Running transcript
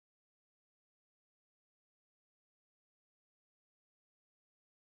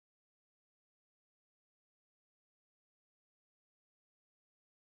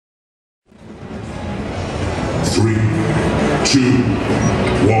3, 2,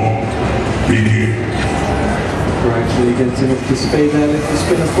 1, begin. Gradually getting up to speed there with the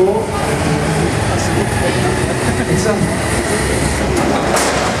spinner 4. It's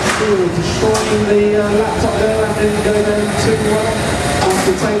destroying the laptop there. That didn't go down too well. I'll have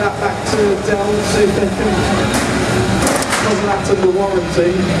to take that back to Dell and see if they can, because that's under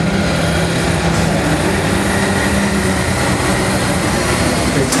warranty.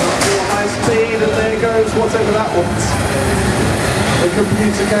 It's not more high speed, and there goes whatever that was. The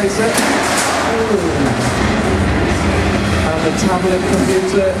computer case there. And the tablet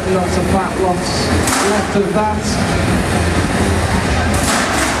computer, not a fat loss left of that.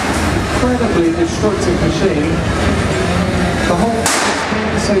 Incredibly destructive machine. The whole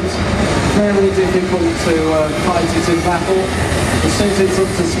thing, so it's very difficult to fight it in battle. As soon as it's up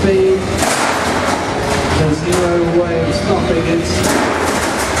to speed, there's no way of stopping it.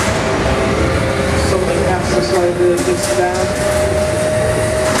 Something has to slow this down.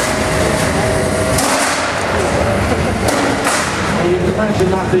 You can imagine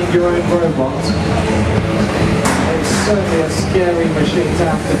that being your own robot. It's certainly a scary machine to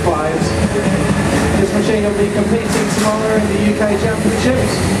have to fight. This machine will be competing tomorrow in the UK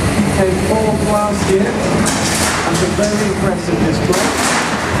Championships. Came 4th last year. That's a very impressive display.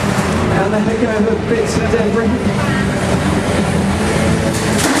 And there we go, the bits of debris.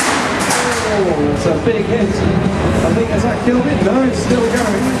 Oh, that's a big hit. I think, has that killed it? No, it's still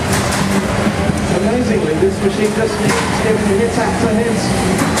going. Amazingly, this machine just keeps giving hit after hit.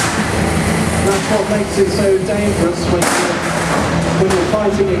 That's what makes it so dangerous when you're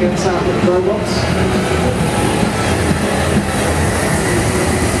fighting against robots.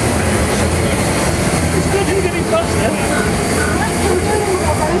 It's good you're getting faster.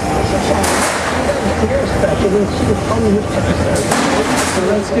 So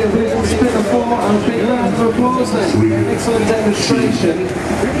let's give little spinner 4 and big round of applause then. Excellent demonstration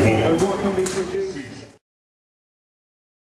of what can be produced.